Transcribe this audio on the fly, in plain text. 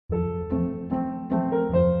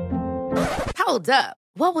Hold up.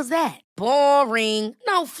 What was that? Boring.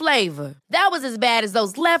 No flavor. That was as bad as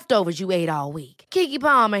those leftovers you ate all week. Keke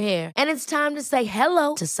Palmer here, and it's time to say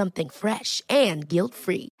hello to something fresh and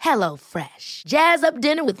guilt-free. Hello Fresh. Jazz up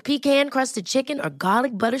dinner with pecan-crusted chicken or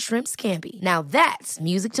garlic butter shrimp scampi. Now that's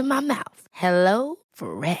music to my mouth. Hello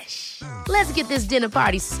Fresh. Let's get this dinner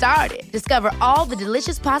party started. Discover all the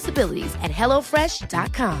delicious possibilities at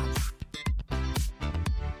hellofresh.com.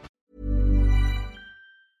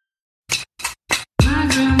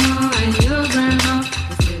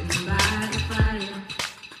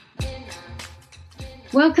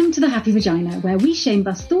 Welcome to The Happy Vagina, where we shame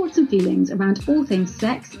bust thoughts and feelings around all things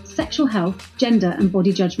sex, sexual health, gender and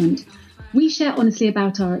body judgment. We share honestly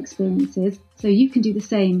about our experiences, so you can do the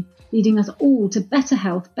same, leading us all to better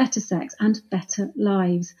health, better sex and better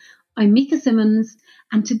lives. I'm Mika Simmons,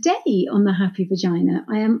 and today on The Happy Vagina,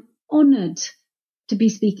 I am honoured to be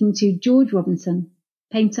speaking to George Robinson,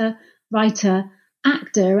 painter, writer,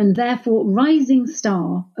 actor and therefore rising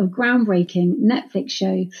star of groundbreaking Netflix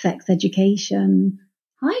show Sex Education.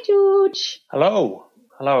 Hi, George. Hello.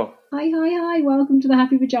 Hi. Welcome to The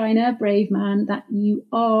Happy Vagina, brave man that you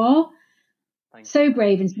are. So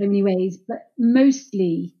brave in so many ways, but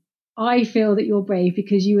mostly I feel that you're brave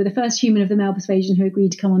because you were the first human of the male persuasion who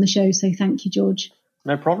agreed to come on the show. So thank you, George.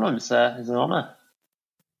 No problem. It's an honour.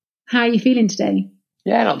 How are you feeling today?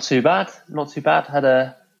 Yeah, not too bad. Had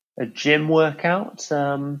a gym workout.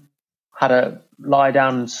 Had a lie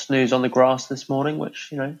down and snooze on the grass this morning,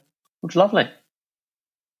 which was lovely.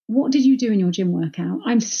 What did you do in your gym workout?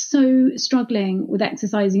 I'm so struggling with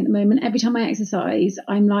exercising at the moment. Every time I exercise,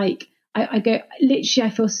 I'm like, I go, literally, I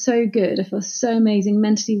feel so good. I feel so amazing,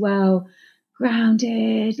 mentally well,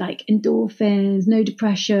 grounded, like endorphins, no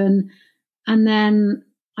depression. And then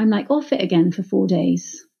I'm like off it again for 4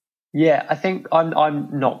 days. Yeah, I think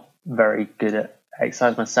I'm not very good at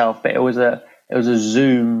exercise myself, but it was a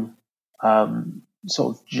Zoom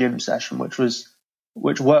sort of gym session,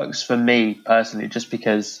 which works for me personally, just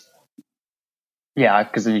because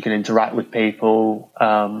then you can interact with people.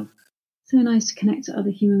 So nice to connect to other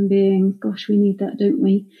human beings. Gosh, we need that, don't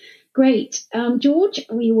we? Great. George,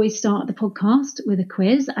 we always start the podcast with a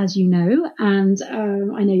quiz, as you know, and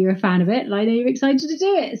I know you're a fan of it, and I know you're excited to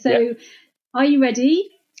do it. So Are you ready?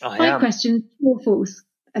 I 5 am. questions, 4 false.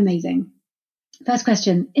 Amazing. First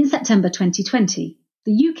question. In September 2020,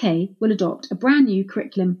 the UK will adopt a brand new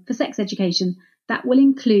curriculum for sex education that will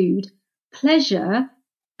include pleasure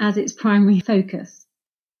as its primary focus.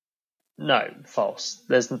 No, false.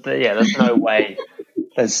 There's no way.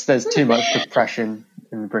 There's too much depression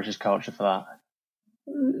in the British culture for that.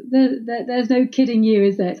 There's no kidding you,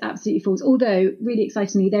 is there? It's absolutely false. Although, really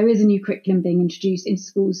excitingly, there is a new curriculum being introduced into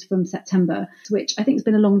schools from September, which I think has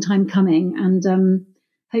been a long time coming, and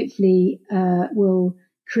hopefully will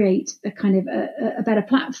create a kind of a better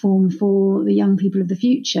platform for the young people of the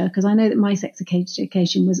future, because I know that my sex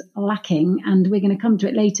education was lacking, and we're going to come to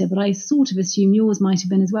it later, but I sort of assume yours might have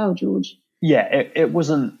been as well, George. Yeah, it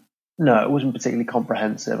wasn't particularly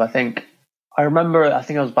comprehensive. I remember I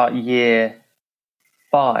was about year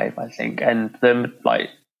 5, I think, and the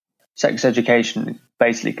sex education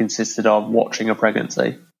basically consisted of watching a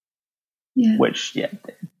pregnancy, which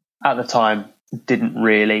at the time didn't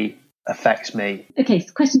really affect me. Okay,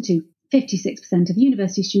 so question 2. 56% of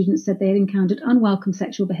university students said they had encountered unwelcome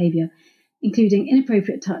sexual behaviour, including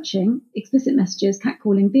inappropriate touching, explicit messages,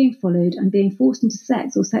 catcalling, being followed, and being forced into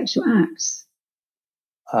sex or sexual acts.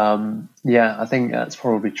 I think that's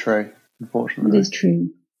probably true, unfortunately.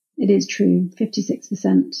 It is true.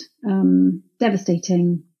 56%.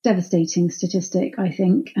 Devastating statistic, I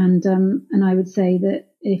think. And I would say that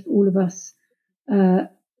if all of us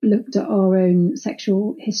looked at our own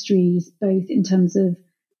sexual histories, both in terms of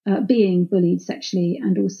being bullied sexually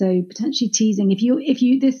and also potentially teasing.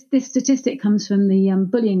 This statistic comes from the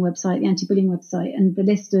bullying website, the anti-bullying website, and the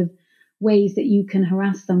list of ways that you can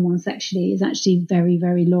harass someone sexually is actually very,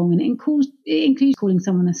 very long, and it includes calling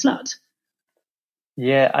someone a slut.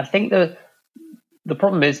 Yeah, I think the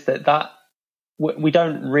problem is that we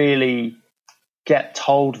don't really get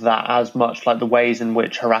told that as much, like the ways in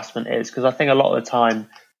which harassment is, because I think a lot of the time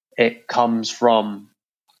it comes from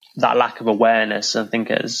that lack of awareness. I think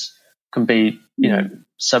it can be,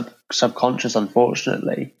 subconscious,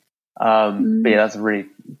 unfortunately. But that's a really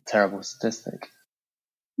terrible statistic.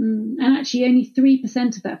 And actually, only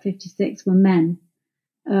 3% of that 56 were men.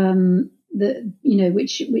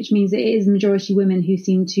 Which means it is majority women who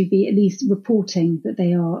seem to be at least reporting that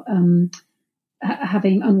they are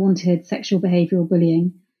having unwanted sexual behaviour or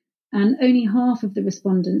bullying. And only half of the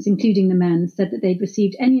respondents, including the men, said that they'd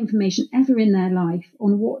received any information ever in their life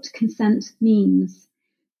on what consent means.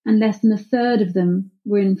 and less than a third of them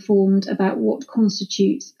were informed about what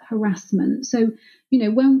constitutes harassment. So,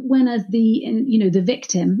 when as the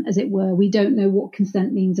victim, as it were, we don't know what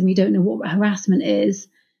consent means and we don't know what harassment is,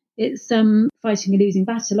 it's fighting a losing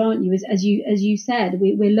battle, aren't you? As you said,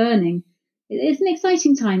 we're learning. It's an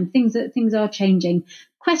exciting time. Things are changing.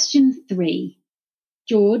 Question 3,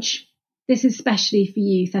 George. This is especially for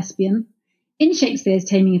you, thespian. In Shakespeare's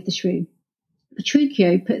Taming of the Shrew,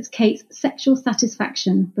 Petruchio puts Kate's sexual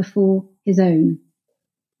satisfaction before his own.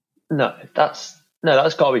 No, that's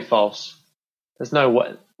got to be false. There's no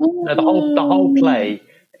way. Oh. No, the whole play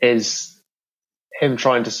is him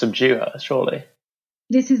trying to subdue her, surely.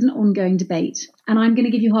 This is an ongoing debate, and I'm going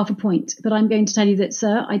to give you half a point, but I'm going to tell you that,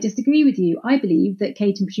 sir, I disagree with you. I believe that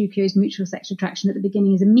Kate and Petruchio's mutual sexual attraction at the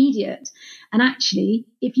beginning is immediate. And actually,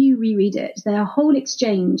 if you reread it, their whole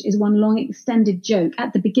exchange is one long extended joke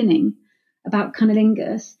at the beginning about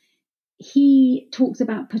cunnilingus. He talks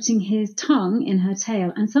about putting his tongue in her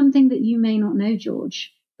tail, and something that you may not know,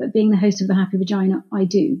 George, but being the host of The Happy Vagina, I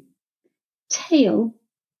do. Tail,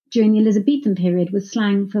 during the Elizabethan period, was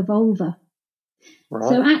slang for vulva. Right.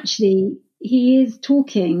 So actually, he is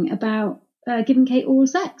talking about giving Kate oral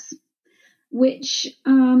sex, which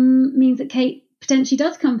means that Kate potentially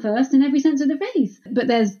does come first in every sense of the phrase. But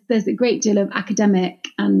there's a great deal of academic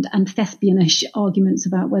and thespianish arguments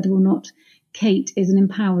about whether or not Kate is an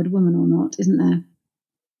empowered woman or not, isn't there?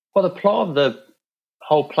 Well, the plot of the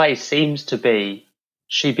whole play seems to be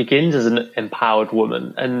she begins as an empowered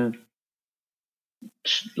woman and,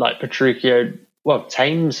 like Petruchio,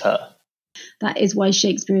 tames her. That is why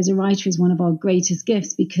Shakespeare as a writer is one of our greatest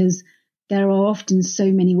gifts, because there are often so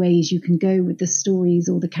many ways you can go with the stories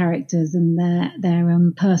or the characters and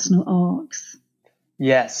their personal arcs.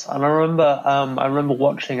 Yes, and I remember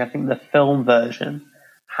watching, I think the film version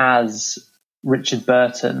has Richard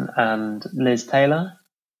Burton and Liz Taylor.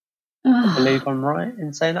 I believe I'm right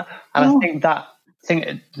in saying that. And I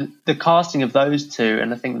think the casting of those two,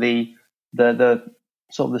 and I think the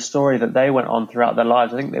sort of the story that they went on throughout their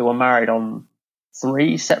lives, I think they were married on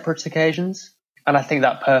 3 separate occasions. And I think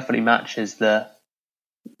that perfectly matches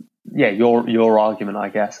your argument, I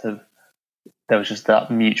guess, of there was just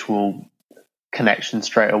that mutual connection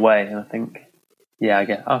straight away. And I think,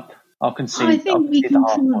 I'll concede the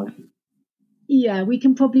half point. Yeah, we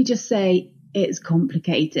can probably just say it's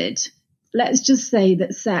complicated. Let's just say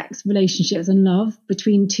that sex, relationships and love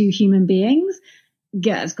between 2 human beings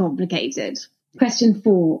gets complicated. Question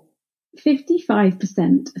 4.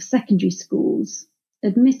 55% of secondary schools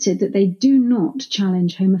admitted that they do not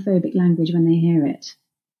challenge homophobic language when they hear it.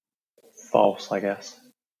 False, I guess.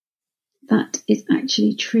 That is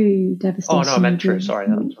actually true. Devastating. Oh, no, I meant true. Sorry,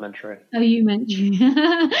 that was meant true. Oh, you meant true.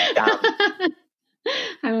 Damn.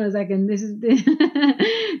 Hang on a second. This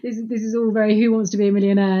is all very Who Wants to Be a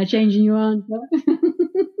Millionaire? Changing your answer.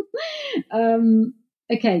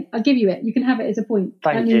 Okay, I'll give you it. You can have it as a point.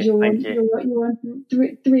 Thank you. You're on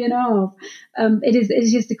 3.5. It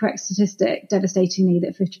is just the correct statistic, devastatingly,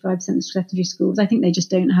 that 55% of secondary schools, I think they just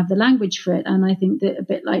don't have the language for it. And I think that a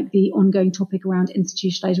bit like the ongoing topic around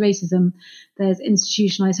institutionalized racism, there's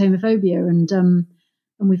institutionalized homophobia, and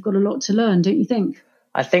we've got a lot to learn, don't you think?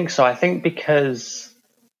 I think so. I think because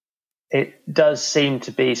it does seem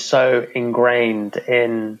to be so ingrained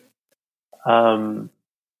in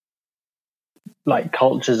like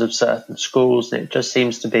cultures of certain schools, and it just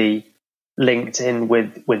seems to be linked in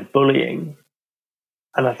with bullying,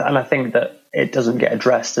 and I think that it doesn't get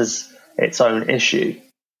addressed as its own issue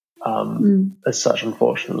as such,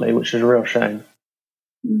 unfortunately, which is a real shame.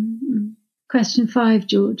 Mm-hmm. Question 5,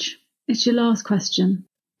 George. It's your last question.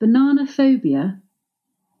 Banana phobia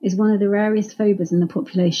is one of the rarest phobias in the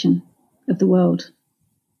population of the world.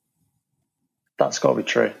 That's got to be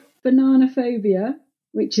true. Banana phobia,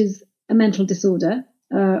 which is a mental disorder,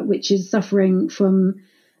 which is suffering from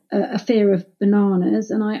a fear of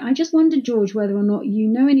bananas. And I just wondered, George, whether or not you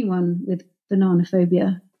know anyone with banana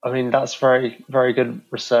phobia. I mean, that's very, very good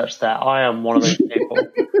research there. I am one of those people.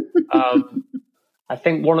 I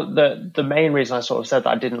think one of the main reason I sort of said that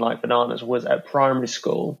I didn't like bananas was at primary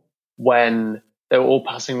school when they were all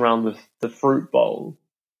passing around the fruit bowl.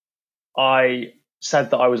 I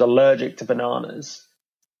said that I was allergic to bananas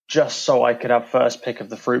just so I could have first pick of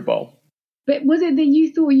the fruit bowl. But was it that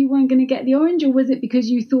you thought you weren't going to get the orange, or was it because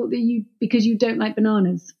you thought that because you don't like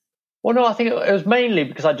bananas? Well, no, I think it was mainly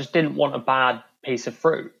because I just didn't want a bad piece of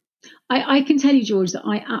fruit. I can tell you, George, that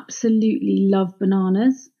I absolutely love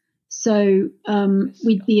bananas. So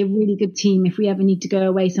we'd be a really good team if we ever need to go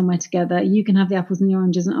away somewhere together. You can have the apples and the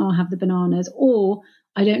oranges and I'll have the bananas. Or,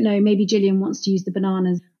 I don't know, maybe Gillian wants to use the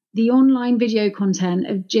bananas. The online video content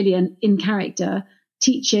of Gillian in character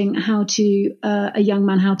teaching how to a young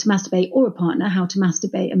man how to masturbate, or a partner how to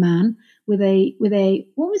masturbate a man with a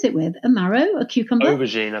what was it with? A marrow, a cucumber,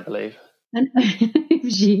 aubergine, I believe. An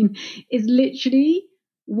aubergine is literally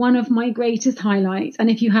one of my greatest highlights. And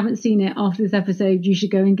if you haven't seen it after this episode, you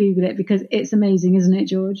should go and Google it, because it's amazing, isn't it,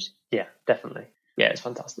 George? Yeah, definitely. Yeah, it's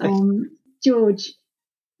fantastic. George,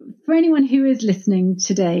 for anyone who is listening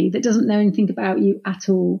today that doesn't know anything about you at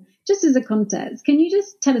all, just as a context, can you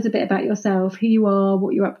just tell us a bit about yourself, who you are,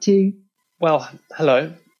 what you're up to? Well,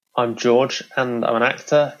 hello, I'm George, and I'm an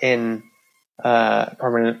actor in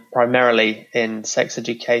primarily in sex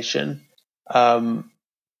education. And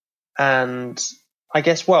I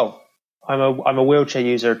guess, well, I'm a wheelchair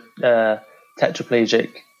user,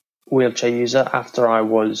 tetraplegic wheelchair user, after I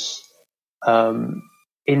was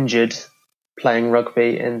injured playing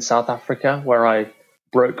rugby in South Africa, where I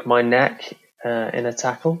broke my neck in a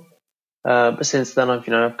tackle. But since then,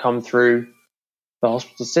 I've come through the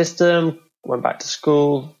hospital system, went back to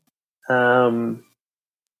school, did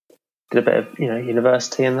a bit of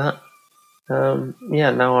university in that.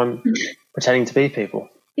 Now I'm pretending to be people.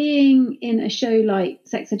 Being in a show like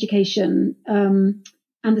Sex Education and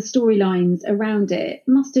the storylines around it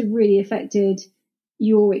must have really affected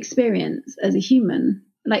your experience as a human,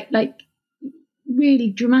 like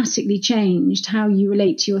really dramatically changed how you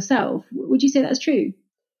relate to yourself. Would you say that's true?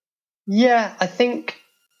 Yeah, I think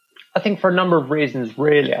for a number of reasons,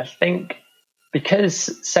 really. I think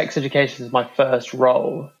because sex education is my first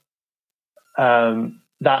role,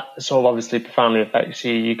 that sort of obviously profoundly affects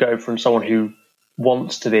you. You go from someone who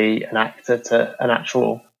wants to be an actor to an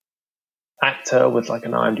actual actor with like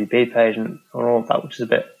an IMDb page and all of that, which is a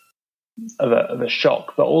bit of a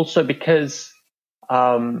shock. But also because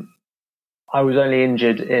I was only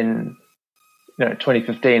injured in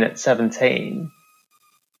 2015 at 17.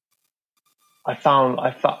 I felt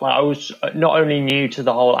like I was not only new to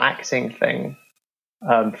the whole acting thing,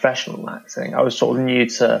 professional acting, I was sort of new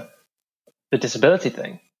to the disability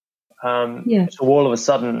thing. So all of a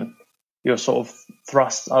sudden, you're sort of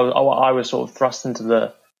thrust. I was sort of thrust into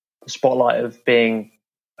the spotlight of being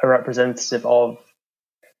a representative of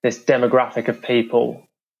this demographic of people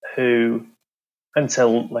who,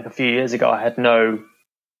 until like a few years ago, I had no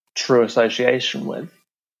true association with.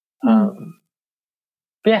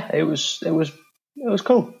 Yeah, it was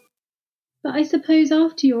cool. But I suppose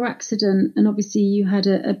after your accident, and obviously you had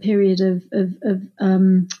a period of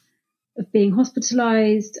being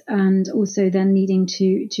hospitalised and also then needing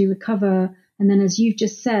to recover, and then as you've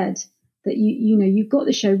just said that you got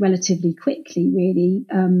the show relatively quickly, really,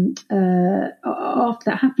 after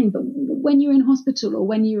that happening. But when you were in hospital or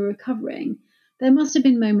when you were recovering, there must have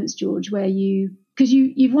been moments, George, where because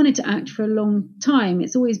you've wanted to act for a long time.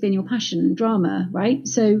 It's always been your passion, drama, right?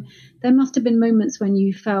 So there must have been moments when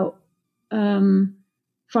you felt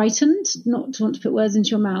frightened, not to want to put words into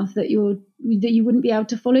your mouth, that you wouldn't be able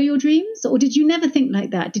to follow your dreams? Or did you never think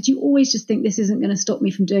like that? Did you always just think, this isn't going to stop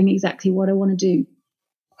me from doing exactly what I want to do?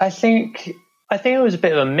 I think it was a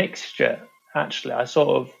bit of a mixture, actually. I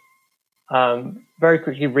sort of very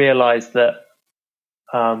quickly realised that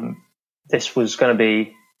this was going to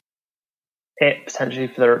be it potentially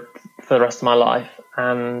for the rest of my life,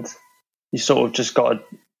 and you sort of just got to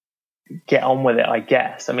get on with it, I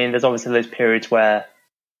guess. I mean, there's obviously those periods where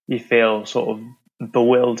you feel sort of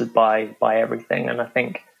bewildered by everything, and I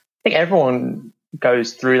think everyone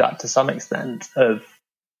goes through that to some extent, of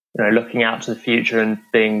looking out to the future and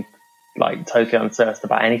being like totally uncertain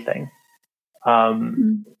about anything.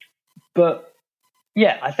 But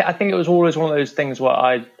yeah, I think it was always one of those things where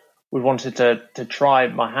I would wanted to try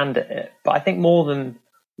my hand at it. But I think more than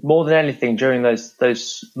anything, during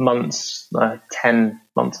those months, 10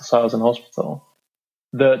 months or so I was in hospital,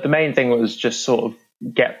 the main thing was just sort of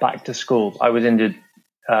get back to school. I was injured,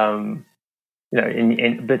 in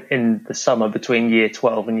the summer between year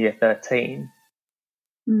 12 and year 13.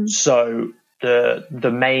 So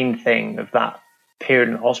the main thing of that period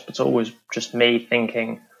in hospital was just me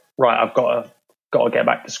thinking, right, I've got to get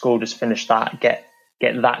back to school, just finish that, get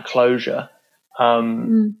that closure.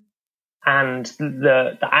 And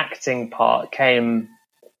the acting part came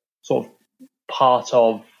sort of part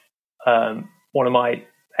of one of my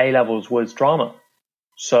A levels was drama.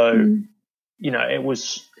 So, it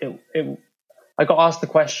was, I got asked the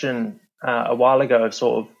question a while ago of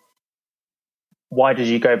sort of, why did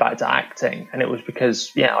you go back to acting? And it was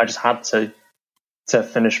because, I just had to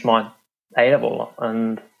finish my A level.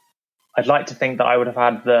 And I'd like to think that I would have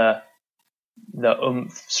had the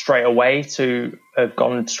oomph straight away to have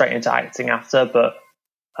gone straight into acting after. But,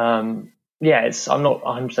 I'm not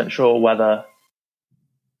 100% sure whether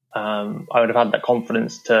I would have had that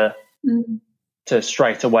confidence to to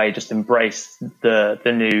straight away just embrace the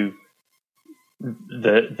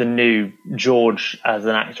new George as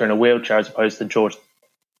an actor in a wheelchair, as opposed to George,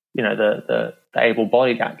 the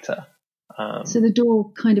able-bodied actor. So the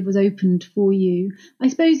door kind of was opened for you. I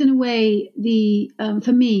suppose in a way,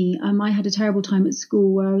 for me, I had a terrible time at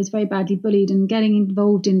school where I was very badly bullied, and getting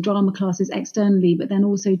involved in drama classes externally, but then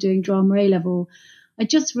also doing drama A-level. I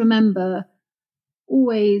just remember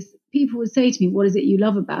always people would say to me, "What is it you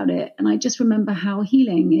love about it?" And I just remember how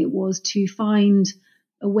healing it was to find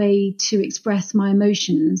a way to express my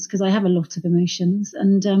emotions, because I have a lot of emotions.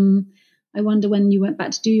 And I wonder, when you went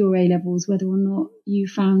back to do your A-levels, whether or not you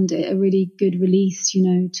found it a really good release,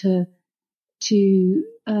 to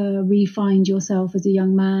re-find yourself as a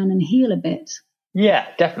young man and heal a bit. Yeah,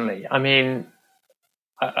 definitely. I mean,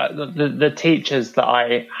 the teachers that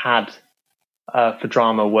I had for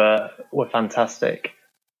drama were fantastic.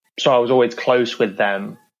 So I was always close with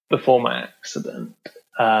them before my accident,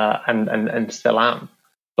 and still am.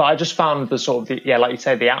 But I just found the sort of, like you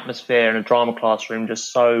say, the atmosphere in a drama classroom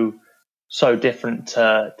just so different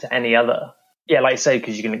to any other. Yeah, like you say,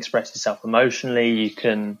 because you can express yourself emotionally.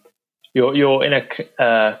 You're in a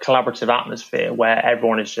collaborative atmosphere where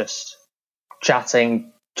everyone is just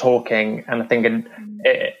chatting, talking, and I think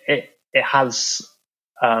it has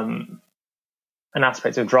an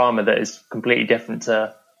aspect of drama that is completely different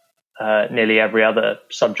to nearly every other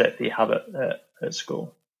subject that you have at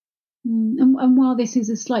school. And while this is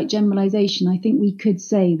a slight generalization, I think we could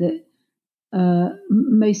say that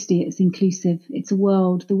mostly it's inclusive. It's the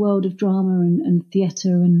world of drama and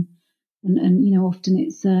theatre, and often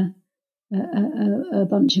it's a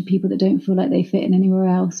bunch of people that don't feel like they fit in anywhere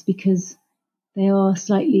else because they are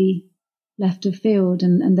slightly left of field,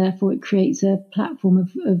 and therefore it creates a platform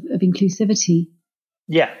of inclusivity.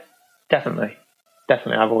 Yeah, definitely.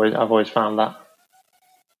 I've always found that.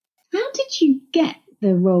 How did you get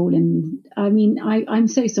the role in? I mean, I'm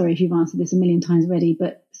so sorry if you've answered this a million times already,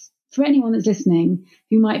 but for anyone that's listening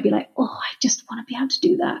who might be like, "Oh, I just want to be able to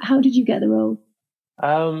do that," how did you get the role?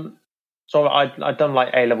 So I'd done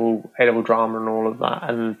like A-level drama and all of that,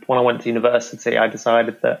 and when I went to university, I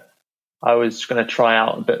decided that I was going to try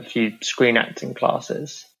out a few screen acting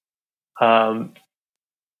classes. And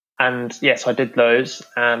yes, I did those,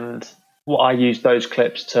 and I used those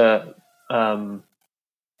clips to, and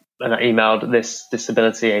I emailed this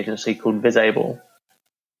disability agency called Visable,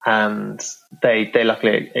 and they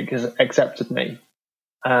luckily accepted me.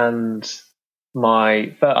 And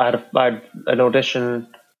I had an audition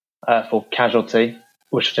for Casualty,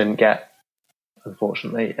 which I didn't get,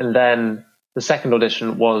 unfortunately, and then the second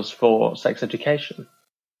audition was for Sex Education.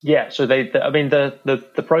 Yeah, so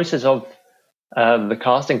the process of the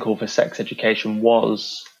casting call for Sex Education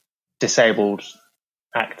was disabled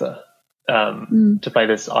actor to play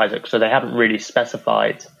this Isaac. So they haven't really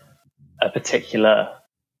specified a particular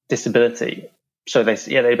disability. So they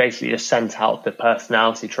basically just sent out the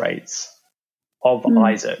personality traits of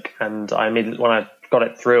Isaac, and when I got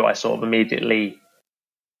it through, I sort of immediately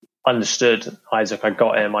understood Isaac. I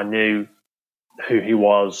got him. I knew who he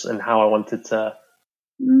was and how I wanted to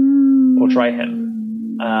portray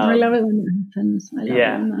him. I love it when that happens.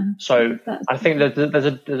 So I think that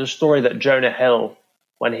there's a story that Jonah Hill,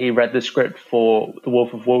 when he read the script for The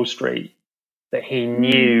Wolf of Wall Street, that he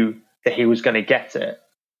knew that he was going to get it.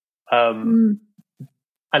 And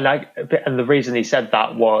the reason he said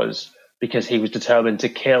that was because he was determined to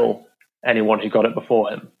kill anyone who got it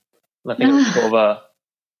before him. And I think it was sort of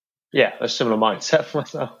a similar mindset for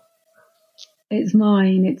myself. It's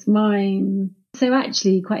mine. So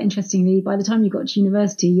actually, quite interestingly, by the time you got to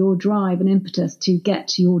university, your drive and impetus to get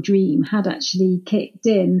to your dream had actually kicked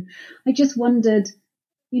in. I just wondered,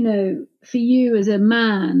 for you as a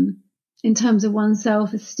man, in terms of one's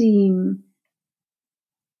self-esteem,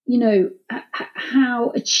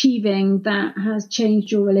 how achieving that has changed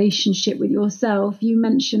your relationship with yourself. You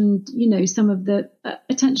mentioned, some of the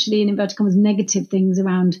potentially, in inverted commas, negative things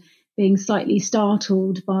around being slightly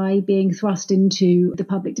startled by being thrust into the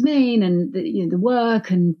public domain and the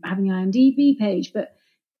work and having an IMDb page. But,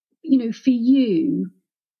 for you,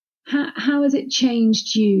 how has it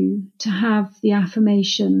changed you to have the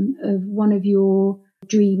affirmation of one of your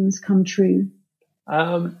dreams come true?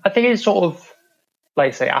 I think it's sort of,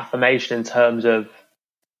 like say, affirmation in terms of,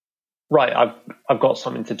 right, I've got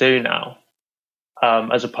something to do now,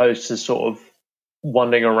 as opposed to sort of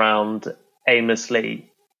wandering around aimlessly,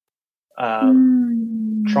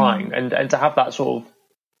 trying, and to have that sort of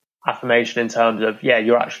affirmation in terms of,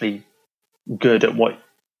 you're actually good at what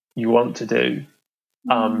you want to do,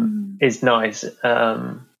 is nice.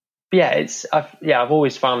 I've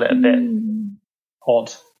always found it a bit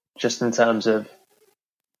odd just in terms of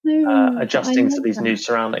No, but I adjusting to like these new that.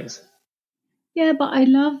 surroundings. Yeah, but I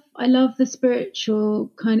love the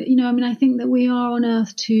spiritual kind of, I mean, I think that we are on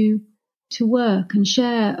earth to work and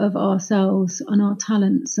share of ourselves and our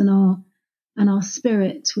talents and our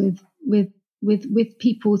spirit with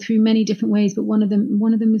people through many different ways. But one of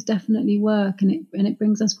them is definitely work, and it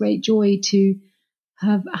brings us great joy to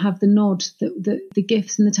have the nod that the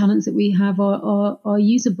gifts and the talents that we have are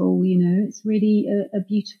usable. It's really a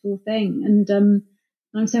beautiful thing, and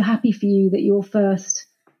I'm so happy for you that your first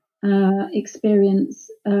experience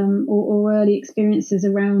or early experiences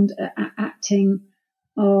around acting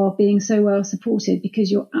are being so well supported,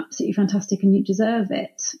 because you're absolutely fantastic and you deserve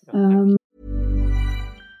it.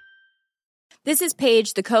 This is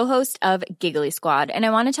Paige, the co-host of Giggly Squad, and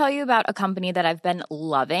I want to tell you about a company that I've been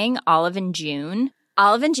loving, Olive and June.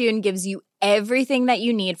 Olive and June gives you everything that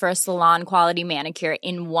you need for a salon-quality manicure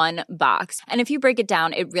in one box. And if you break it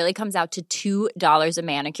down, it really comes out to $2 a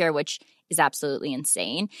manicure, which is absolutely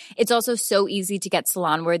insane. It's also so easy to get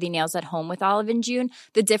salon-worthy nails at home with Olive and June.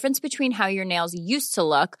 The difference between how your nails used to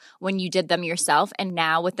look when you did them yourself and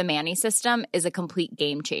now with the Mani system is a complete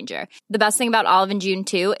game changer. The best thing about Olive and June,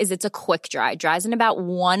 too, is it's a quick dry. Dries in about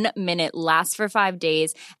 1 minute, lasts for 5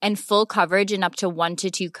 days, and full coverage in up to 1 to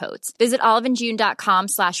 2 coats. Visit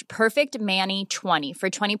oliveandjune.com/perfectmani20 for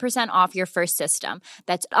 20% off your first system.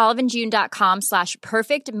 That's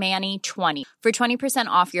oliveandjune.com/perfectmani20 for 20%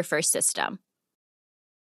 off your first system.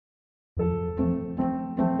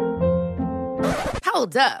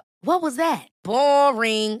 Hold up. What was that?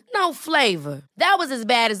 Boring. No flavor. That was as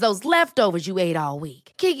bad as those leftovers you ate all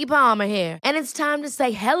week. Keke Palmer here, and it's time to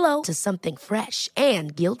say hello to something fresh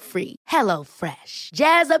and guilt-free. Hello Fresh.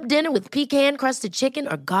 Jazz up dinner with pecan-crusted chicken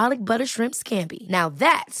or garlic butter shrimp scampi. Now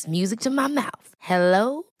that's music to my mouth.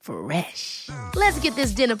 Hello Fresh. Let's get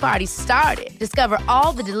this dinner party started. Discover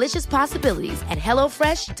all the delicious possibilities at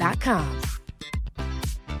hellofresh.com.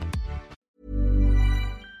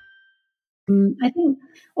 I think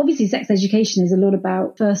obviously sex education is a lot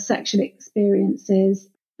about first sexual experiences,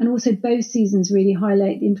 and also both seasons really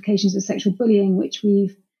highlight the implications of sexual bullying, which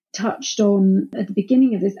we've touched on at the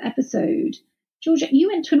beginning of this episode. Georgia, you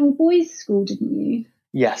went to an all-boys school, didn't you?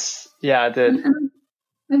 Yes, yeah, I did. And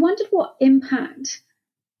I wondered what impact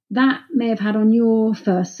that may have had on your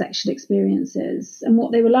first sexual experiences and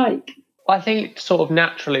what they were like. I think sort of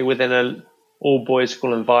naturally within an all-boys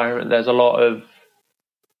school environment, there's a lot of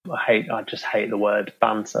I just hate the word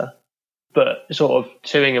banter, but sort of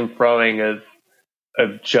toing and froing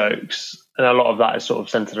of jokes, and a lot of that is sort of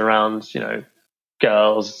centered around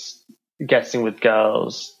girls getting with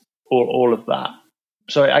girls, all of that.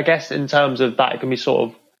 So I guess in terms of that, it can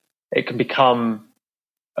become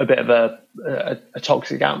a bit of a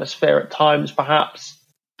toxic atmosphere at times, perhaps.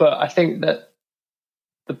 But I think that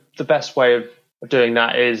the best way of doing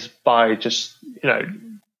that is by just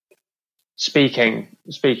speaking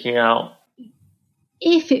out.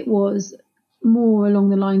 If it was more along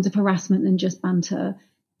the lines of harassment than just banter,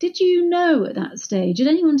 did you know at that stage, had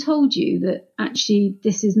anyone told you that actually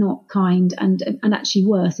this is not kind and actually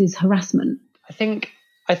worse is harassment? I think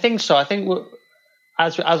so. I think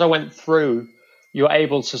as I went through, you're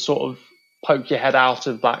able to sort of poke your head out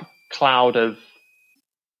of that cloud of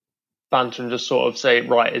banter and just sort of say,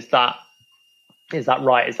 right, is that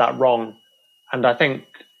right? Is that wrong? And I think,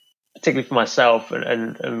 particularly for myself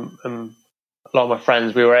and a lot of my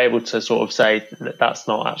friends, we were able to sort of say that that's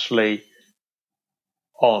not actually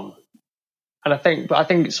on. And I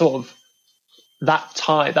think sort of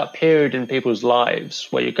that period in people's lives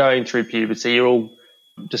where you're going through puberty, you're all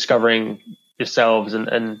discovering yourselves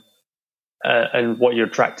and what you're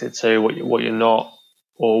attracted to, what you're not,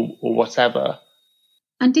 or whatever.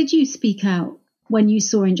 And did you speak out when you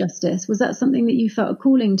saw injustice? Was that something that you felt a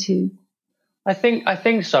calling to? I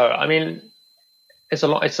think so. I mean, it's a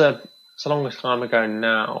long time ago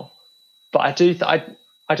now, but I do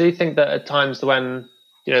think that at times when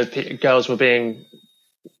girls were being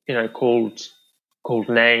called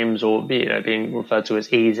names or being referred to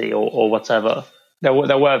as easy or whatever, there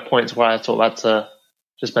were points where I sort of had to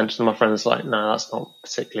just mention to my friends like, no, that's not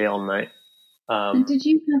particularly on, mate. And did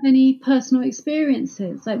you have any personal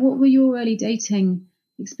experiences? Like, what were your early dating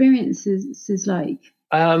experiences like?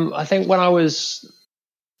 I think when I was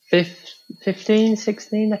 15,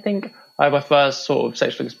 16, I think I had my first sort of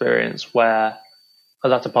sexual experience where I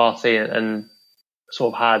was at a party and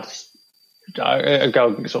sort of had a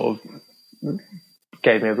girl sort of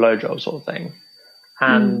gave me a blowjob sort of thing.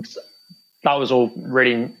 And that was all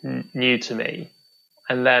really new to me.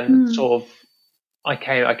 And then sort of I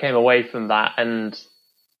came away from that and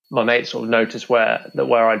my mate sort of noticed where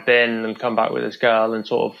I'd been and come back with this girl and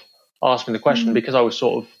sort of asked me the question because I was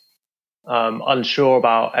sort of unsure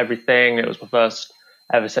about everything. It was my first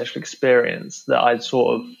ever sexual experience that I'd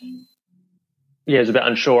sort of, was a bit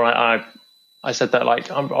unsure. I said that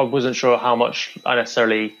like I wasn't sure how much I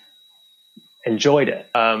necessarily enjoyed it.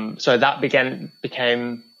 So that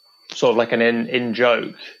became sort of like an in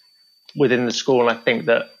joke within the school. And I think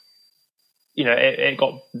that, it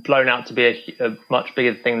got blown out to be a much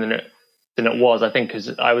bigger thing than it was. I think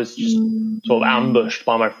because I was just sort of ambushed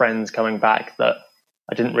by my friends coming back that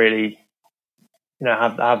I didn't really,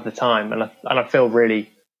 have the time. And I feel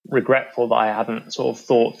really regretful that I hadn't sort of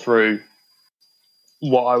thought through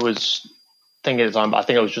what I was thinking at the time. But I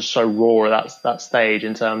think I was just so raw at that stage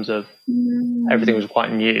in terms of everything was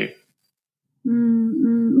quite new.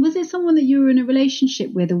 Was it someone that you were in a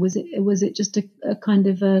relationship with, or was it just a kind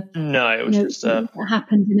of a? No, it was just it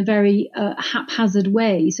happened in a very haphazard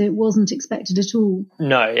way, so it wasn't expected at all.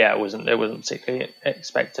 No, it wasn't particularly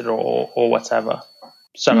expected or whatever.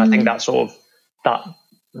 So I think that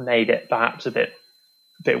made it perhaps a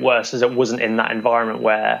bit worse, as it wasn't in that environment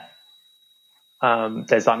where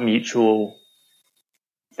there's that mutual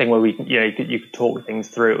thing where we can, you could talk things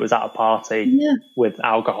through. It was at a party with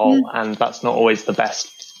alcohol, and that's not always the best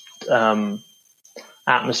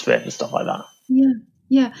atmosphere and stuff like that.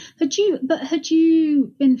 Yeah. Had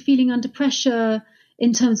you been feeling under pressure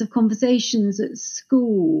in terms of conversations at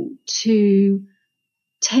school to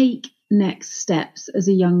take next steps as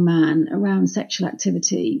a young man around sexual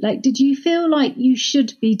activity? Like, did you feel like you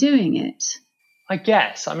should be doing it? I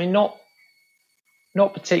guess. I mean, not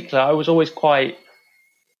particularly. I was always quite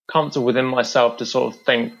comfortable within myself to sort of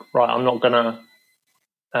think, right, I'm not going to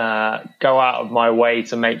go out of my way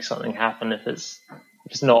to make something happen if it's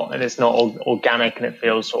not organic and it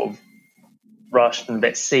feels sort of rushed and a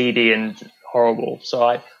bit seedy and horrible. So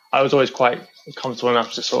I was always quite comfortable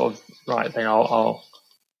enough to sort of, right, then I'll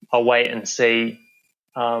wait and see.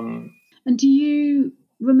 And do you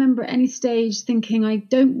remember at any stage thinking, I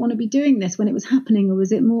don't want to be doing this when it was happening, or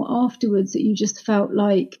was it more afterwards that you just felt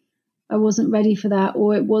like I wasn't ready for that,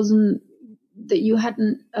 or it wasn't that you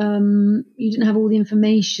didn't have all the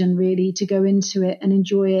information really to go into it and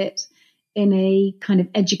enjoy it in a kind of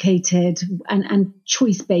educated and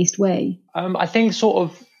choice-based way? I think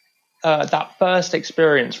sort of that first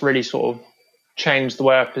experience really sort of changed the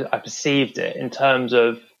way I perceived it, in terms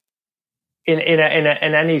of in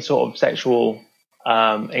any sort of sexual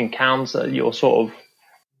encounter,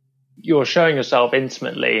 you're showing yourself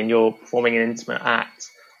intimately and you're performing an intimate act,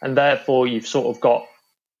 and therefore you've sort of got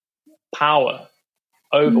power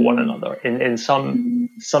over one another in some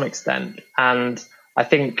extent. And I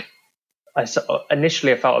think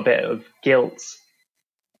initially I felt a bit of guilt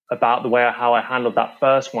about how I handled that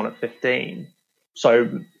first one at 15.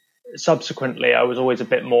 So subsequently I was always a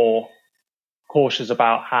bit more cautious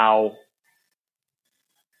about how,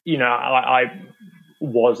 I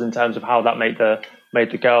was in terms of how that made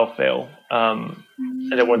the girl feel. I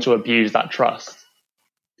didn't want to abuse that trust.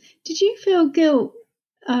 Did you feel guilt?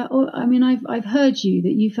 I've heard you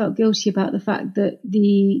that you felt guilty about the fact that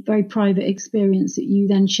the very private experience that you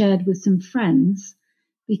then shared with some friends,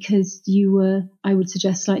 because you were, I would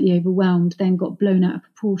suggest, slightly overwhelmed, then got blown out of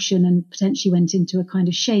proportion and potentially went into a kind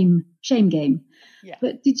of shame game. Yeah.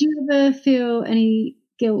 But did you ever feel any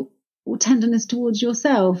guilt or tenderness towards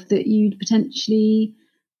yourself that you'd potentially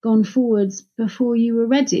gone forwards before you were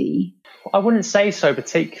ready? I wouldn't say so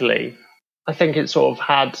particularly. I think it sort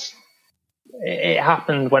of it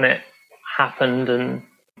happened when it happened, and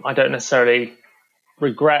I don't necessarily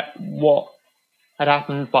regret what had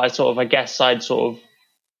happened, but I guess I'd sort of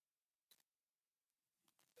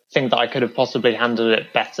think that I could have possibly handled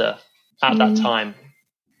it better at that time.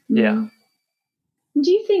 Yeah. Do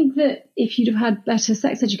you think that if you'd have had better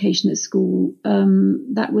sex education at school,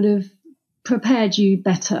 that would have prepared you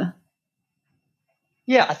better?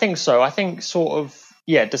 Yeah, I think so. I think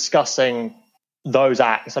discussing those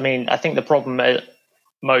acts. I mean, I think the problem at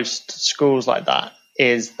most schools like that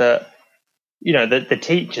is that, the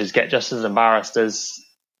teachers get just as embarrassed as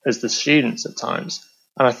the students at times.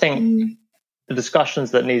 And I think the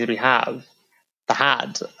discussions that need to be had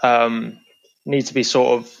need to be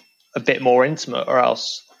sort of a bit more intimate, or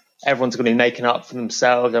else everyone's going to be making up for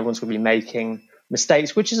themselves. Everyone's going to be making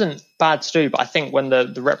mistakes, which isn't bad to do. But I think when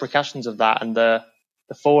the repercussions of that and the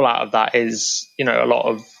fallout of that is, a lot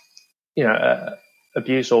of,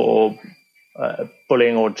 abuse or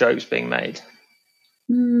bullying or jokes being made.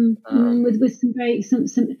 With some very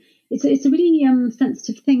it's a really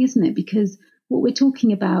sensitive thing, isn't it? Because what we're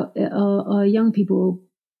talking about are young people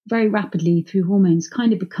very rapidly through hormones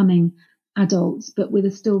kind of becoming adults, but with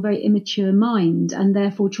a still very immature mind, and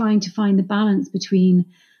therefore trying to find the balance between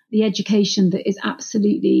the education that is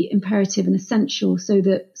absolutely imperative and essential so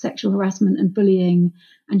that sexual harassment and bullying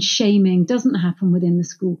and shaming doesn't happen within the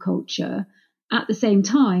school culture. At the same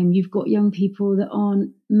time, you've got young people that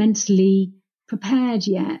aren't mentally prepared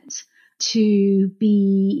yet to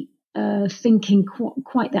be thinking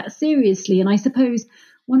quite that seriously. And I suppose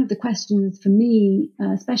one of the questions for me,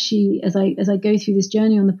 especially as I go through this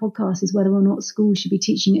journey on the podcast, is whether or not schools should be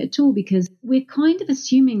teaching it at all, because we're kind of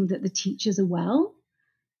assuming that the teachers are well.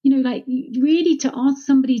 You know, like really to ask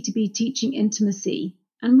somebody to be teaching intimacy,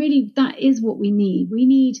 and really that is what we need. We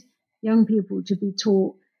need young people to be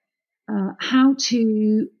taught how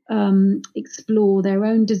to explore their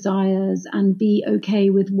own desires and be okay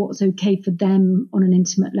with what's okay for them on an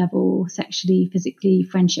intimate level, sexually, physically,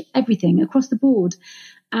 friendship, everything across the board.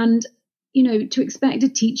 And, you know, to expect a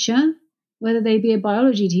teacher, whether they be a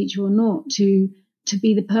biology teacher or not, to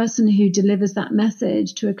be the person who delivers that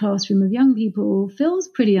message to a classroom of young people feels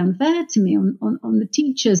pretty unfair to me on the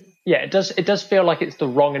teachers. Yeah, it does feel like it's the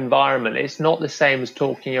wrong environment. It's not the same as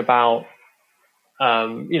talking about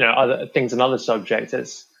other things and other subjects.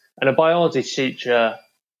 And a biology teacher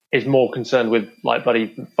is more concerned with like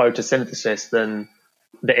bloody photosynthesis than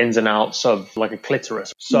the ins and outs of like a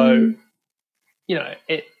clitoris. So, you know,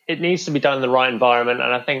 it needs to be done in the right environment.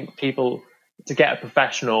 And I think people, to get a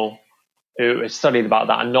professional who has studied about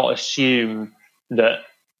that and not assume that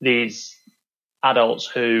these adults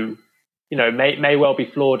who, you know, may well be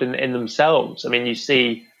flawed in themselves. I mean, you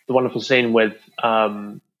see the wonderful scene with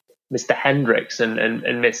Mr. Hendricks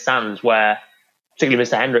and Miss Sands, where particularly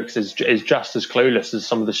Mr. Hendricks is just as clueless as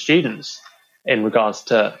some of the students in regards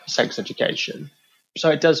to sex education. So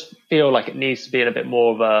it does feel like it needs to be in a bit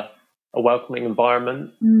more of a welcoming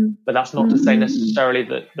environment. But that's not to say necessarily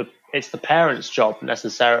that it's the parents' job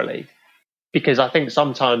necessarily, because I think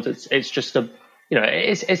sometimes it's just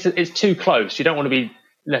it's too close. You don't want to be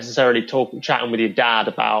necessarily chatting with your dad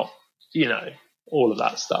about, you know, all of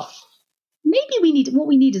that stuff. Maybe what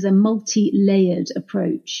we need is a multi-layered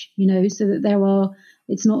approach, you know, so that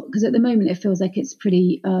it's not, because at the moment it feels like it's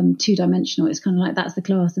pretty two-dimensional. It's kind of like that's the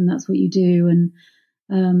class and that's what you do. And,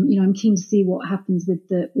 you know, I'm keen to see what happens with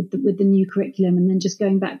the new curriculum. And then just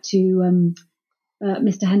going back to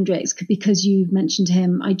Mr. Hendricks, because you've mentioned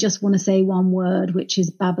him, I just want to say one word, which is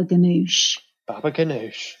Baba Ganoush. Baba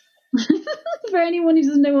Ganoush. For anyone who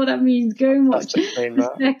doesn't know what that means, go and watch the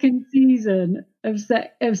second season of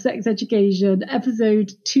Sex Education,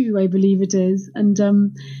 episode 2, I believe it is. And,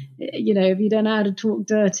 you know, if you don't know how to talk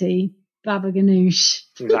dirty, Baba Ganoush.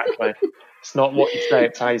 Exactly. It's not what you say,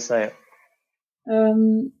 it's how you say it.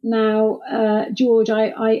 Now, George,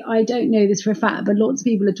 I don't know this for a fact, but lots of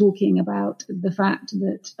people are talking about the fact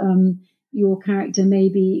that your character may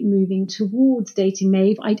be moving towards dating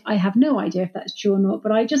Maeve. I have no idea if that's true or not,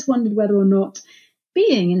 but I just wondered whether or not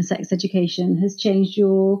being in sex education has changed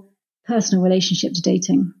your personal relationship to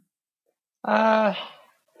dating. I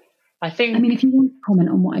think. I mean, if you want to comment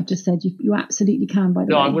on what I've just said, you absolutely can. By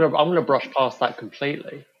the way, I'm gonna brush past that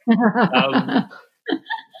completely. I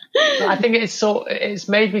think it's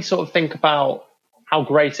made me sort of think about how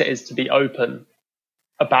great it is to be open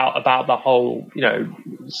about the whole, you know,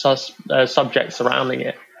 subject surrounding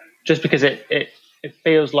it, just because it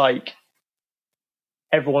feels like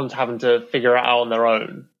everyone's having to figure it out on their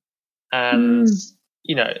own, and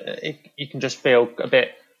you know, you can just feel a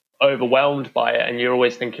bit overwhelmed by it, and you're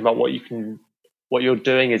always thinking about what you're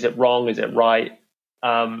doing. Is it wrong? Is it right?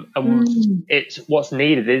 And it's what's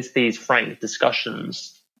needed is these frank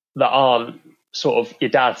discussions that aren't sort of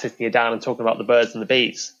your dad sitting you down and talking about the birds and the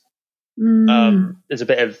bees. There's a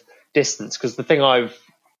bit of distance, because the thing I've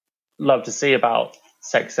loved to see about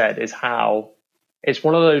sex ed is how it's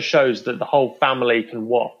one of those shows that the whole family can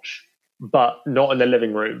watch, but not in the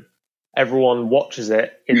living room. Everyone watches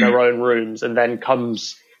it in their own rooms and then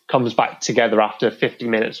comes back together after 50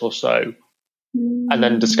 minutes or so, and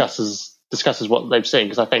then discusses what they've seen.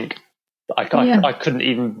 Because I think I couldn't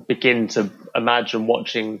even begin to imagine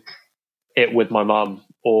watching it with my mum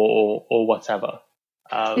or whatever.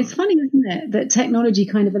 It's funny, isn't it, that technology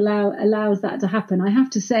kind of allows that to happen. I have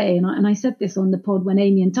to say, and I said this on the pod when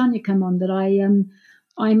Amy and Tanya come on, that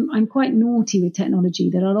I'm quite naughty with technology,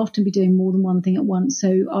 that I'll often be doing more than one thing at once.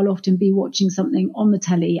 So I'll often be watching something on the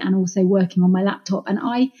telly and also working on my laptop. And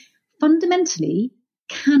I fundamentally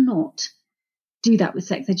cannot do that with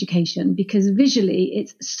sex education, because visually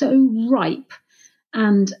it's so ripe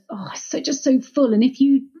and just so full. And if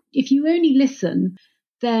you only listen,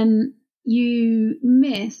 then you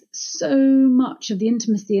miss so much of the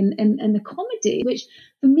intimacy and the comedy, which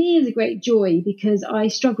for me is a great joy, because I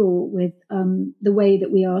struggle with the way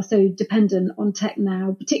that we are so dependent on tech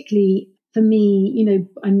now, particularly for me.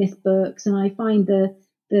 I miss books, and I find the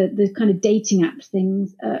kind of dating apps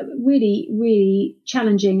things really, really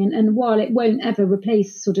challenging. And while it won't ever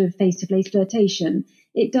replace sort of face-to-face flirtation,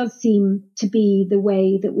 it does seem to be the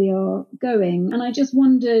way that we are going. And I just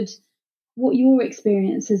wondered what your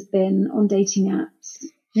experience has been on dating apps.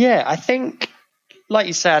 Yeah, I think, like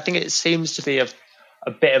you say, I think it seems to be a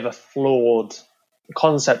bit of a flawed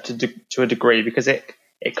concept to a degree, because it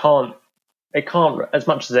can't, as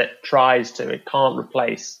much as it tries to, it can't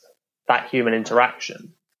replace that human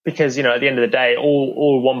interaction. Because, at the end of the day,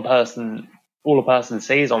 all a person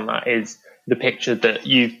sees on that is the picture that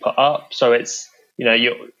you've put up. So it's,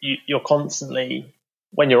 you're constantly,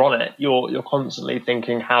 when you're on it, you're constantly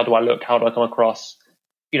thinking, how do I look? How do I come across?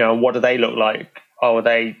 What do they look like? Oh, are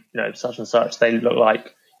they, such and such? They look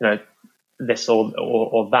like, this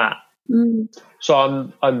or that. Mm. So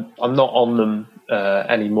I'm not on them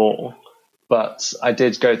anymore. But I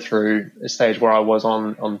did go through a stage where I was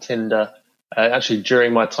on Tinder, actually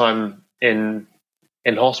during my time in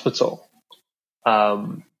hospital,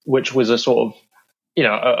 which was a sort of,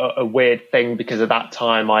 a weird thing, because at that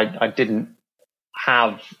time I didn't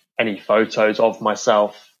have any photos of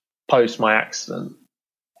myself post my accident,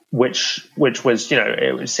 which was,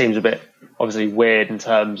 it seems a bit obviously weird in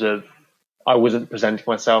terms of I wasn't presenting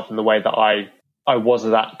myself in the way that I was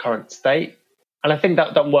at that current state. And I think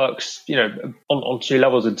that works, on two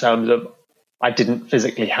levels, in terms of I didn't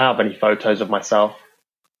physically have any photos of myself,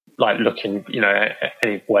 like looking,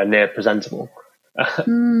 anywhere near presentable.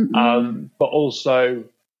 Mm-hmm. But also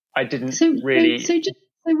I didn't really. So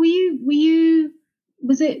were you?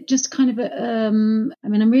 Was it just kind of I'm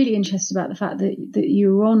really interested about the fact that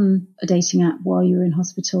you were on a dating app while you were in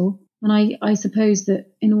hospital, and I suppose that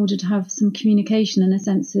in order to have some communication and a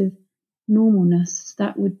sense of normalness,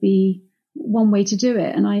 that would be one way to do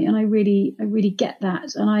it. And I really get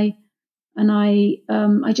that. And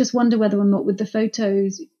I just wonder whether or not with the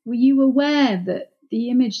photos, were you aware that the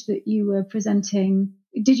image that you were presenting,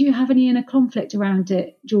 did you have any inner conflict around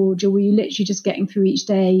it, George, or were you literally just getting through each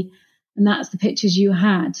day and that's the pictures you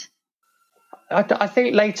had? I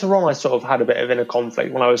think later on I sort of had a bit of inner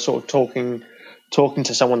conflict when I was sort of talking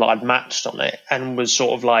to someone that I'd matched on it, and was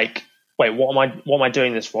sort of like, wait, what am I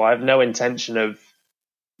doing this for? I have no intention of,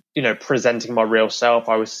 presenting my real self.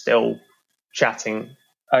 I was still chatting.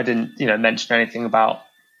 I didn't, mention anything about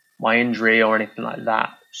my injury or anything like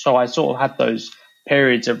that. So I sort of had those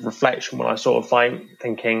periods of reflection when I sort of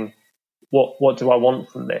thinking, what do I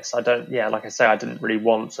want from this? Like I say, I didn't really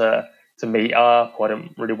want to meet up, or I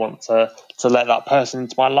didn't really want to let that person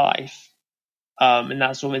into my life in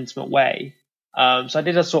that sort of intimate way. So I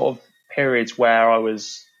did a sort of periods where I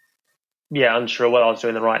was, unsure whether I was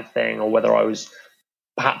doing the right thing, or whether I was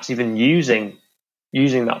perhaps even using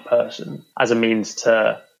that person as a means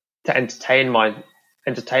to entertain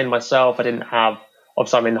myself. I didn't have,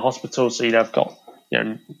 obviously I'm in the hospital, so I've got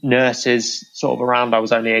nurses sort of around. I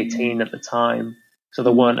was only 18 at the time, so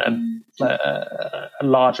there weren't a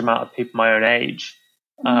large amount of people my own age.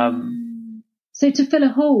 So to fill a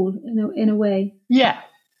hole in a way. Yeah.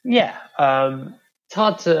 It's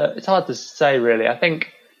hard to say, really. I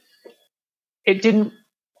think it didn't.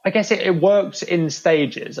 I guess it worked in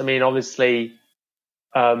stages. I mean, obviously,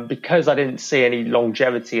 because I didn't see any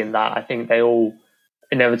longevity in that, I think they all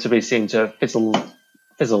inevitably seemed to have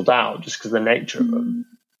fizzled out, just because of the nature of them.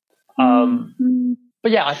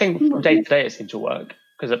 But yeah, I think from day to day it seemed to work,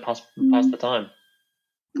 because it passed the time.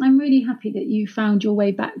 I'm really happy that you found your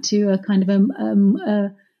way back to a kind of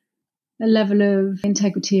a level of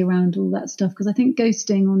integrity around all that stuff, because I think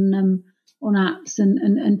ghosting on apps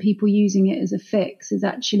and people using it as a fix is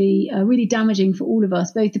actually really damaging for all of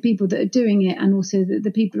us, both the people that are doing it and also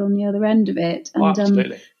the people on the other end of it. And,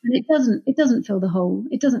 absolutely. And it doesn't fill the hole.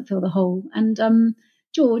 It doesn't fill the hole. And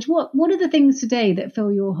George, what are the things today that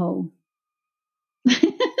fill your hole?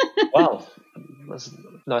 Wow, that's a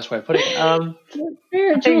nice way of putting it.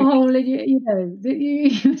 Spiritual hole,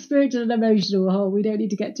 and spiritual and emotional hole. We don't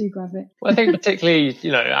need to get too graphic. Well, I think particularly,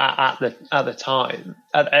 at the time,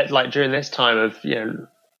 like during this time of,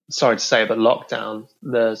 sorry to say, but lockdown,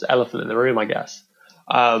 there's elephant in the room, I guess.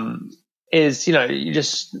 Is you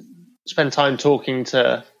just spend time talking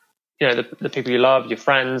to, the people you love, your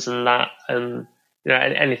friends, and that, and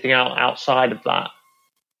anything outside of that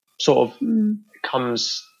sort of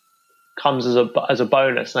comes as a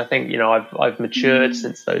bonus. And I think I've matured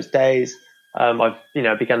since those days. I've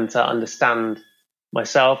begun to understand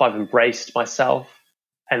myself. I've embraced myself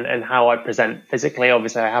and how I present physically.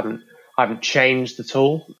 Obviously, I haven't changed at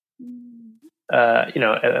all.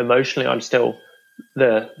 Emotionally, I'm still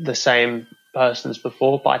the same person as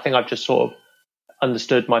before, but I think I've just sort of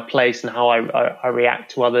understood my place and how I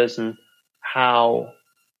react to others and how,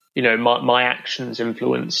 my actions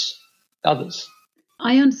influence others.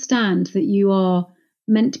 I understand that you are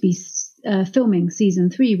meant to be filming season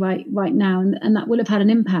 3 right now, and that will have had an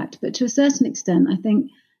impact. But to a certain extent, I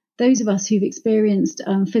think those of us who've experienced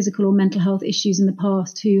physical or mental health issues in the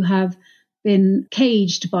past, who have been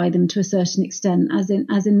caged by them to a certain extent, as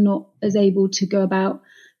in not as able to go about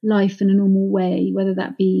life in a normal way, whether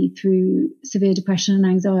that be through severe depression and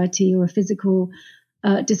anxiety or a physical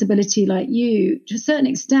disability like you, to a certain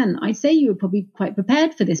extent, I'd say you were probably quite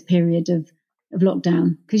prepared for this period of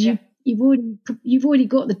lockdown, because you've already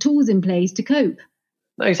got the tools in place to cope.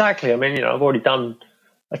 Exactly. I mean, I've already done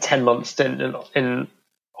a 10-month stint in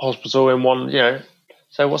hospital in one,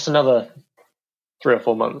 so what's another 3 or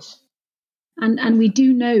 4 months? And we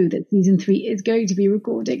do know that season 3 is going to be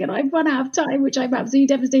recording, and I've run out of time, which I'm absolutely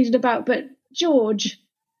devastated about. But George,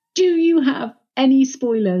 do you have any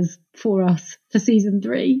spoilers for us for season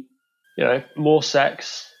 3? More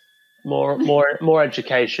sex, more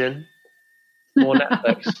education, more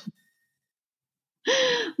Netflix.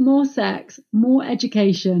 More sex, more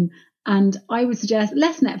education, and I would suggest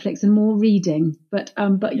less Netflix and more reading. But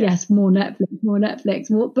yes, more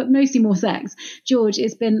Netflix, but mostly more sex. George,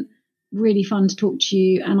 it's been really fun to talk to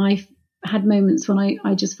you, and I've had moments when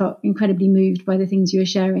I just felt incredibly moved by the things you were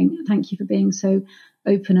sharing. Thank you for being so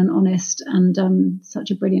open and honest, and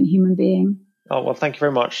such a brilliant human being. Oh, well, thank you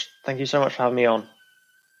very much. Thank you so much for having me on.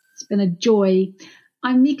 It's been a joy.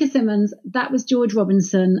 I'm Mika Simmons, that was George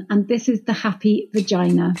Robinson, and this is The Happy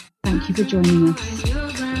Vagina. Thank you for joining us.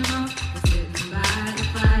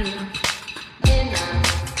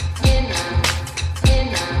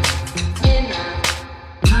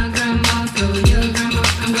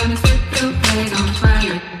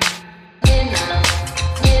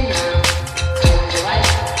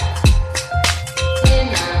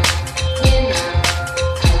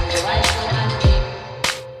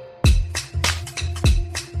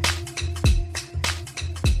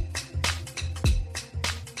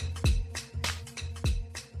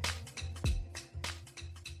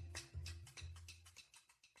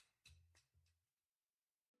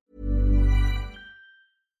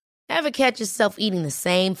 Ever catch yourself eating the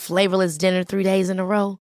same flavorless dinner 3 days in a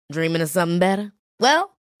row? Dreaming of something better?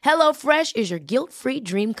 Well, HelloFresh is your guilt-free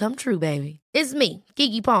dream come true, baby. It's me,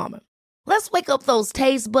 Keke Palmer. Let's wake up those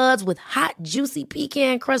taste buds with hot, juicy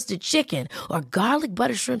pecan-crusted chicken or garlic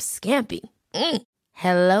butter shrimp scampi.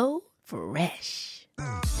 Hello Fresh.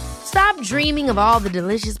 Stop dreaming of all the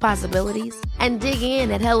delicious possibilities and dig in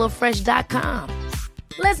at HelloFresh.com.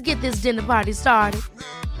 Let's get this dinner party started.